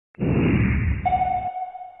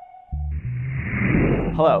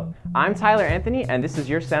Hello, I'm Tyler Anthony, and this is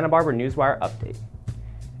your Santa Barbara Newswire update.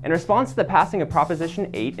 In response to the passing of Proposition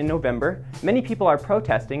 8 in November, many people are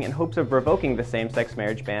protesting in hopes of revoking the same-sex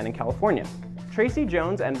marriage ban in California. Tracy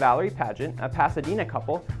Jones and Valerie Paget, a Pasadena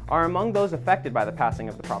couple, are among those affected by the passing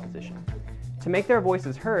of the proposition. To make their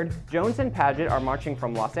voices heard, Jones and Paget are marching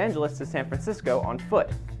from Los Angeles to San Francisco on foot.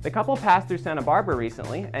 The couple passed through Santa Barbara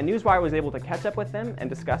recently, and Newswire was able to catch up with them and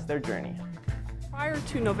discuss their journey. Prior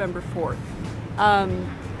to November 4th,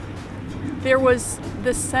 there was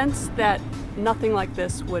this sense that nothing like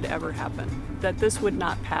this would ever happen, that this would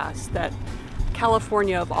not pass, that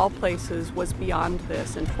California, of all places, was beyond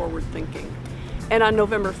this and forward thinking. And on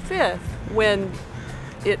November 5th, when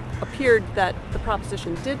it appeared that the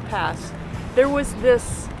proposition did pass, there was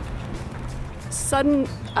this sudden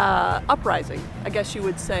uprising, I guess you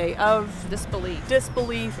would say, of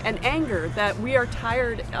disbelief and anger that we are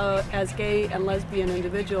tired as gay and lesbian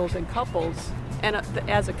individuals and couples and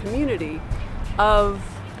as a community of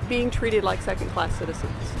being treated like second-class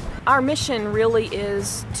citizens. Our mission really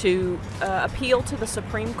is to appeal to the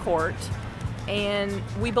Supreme Court, and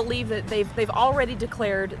we believe that they've already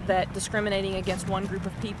declared that discriminating against one group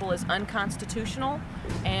of people is unconstitutional,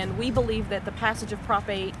 and we believe that the passage of Prop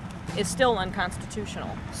 8 is still unconstitutional.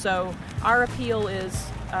 So our appeal is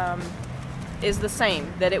the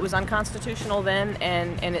same, that it was unconstitutional then,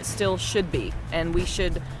 and it still should be, and we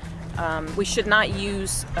should not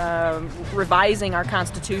use revising our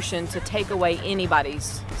Constitution to take away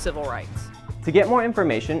anybody's civil rights. To get more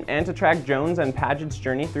information and to track Jones and Paget's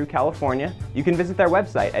journey through California, you can visit their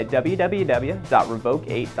website at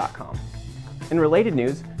www.revoke8.com. In related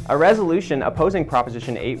news, a resolution opposing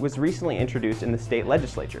Proposition 8 was recently introduced in the state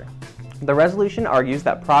legislature. The resolution argues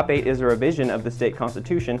that Prop 8 is a revision of the state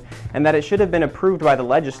constitution and that it should have been approved by the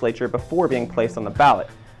legislature before being placed on the ballot.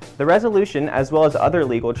 The resolution, as well as other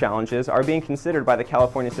legal challenges, are being considered by the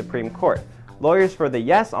California Supreme Court. Lawyers for the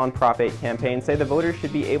Yes on Prop 8 campaign say the voters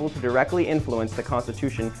should be able to directly influence the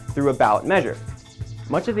Constitution through a ballot measure.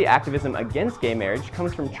 Much of the activism against gay marriage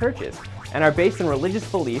comes from churches and are based on religious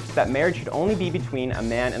beliefs that marriage should only be between a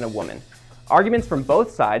man and a woman. Arguments from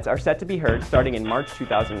both sides are set to be heard starting in March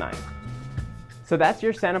 2009. So that's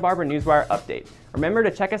your Santa Barbara Newswire update. Remember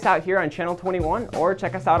to check us out here on Channel 21 or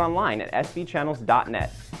check us out online at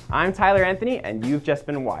sbchannels.net. I'm Tyler Anthony, and you've just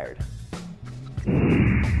been wired.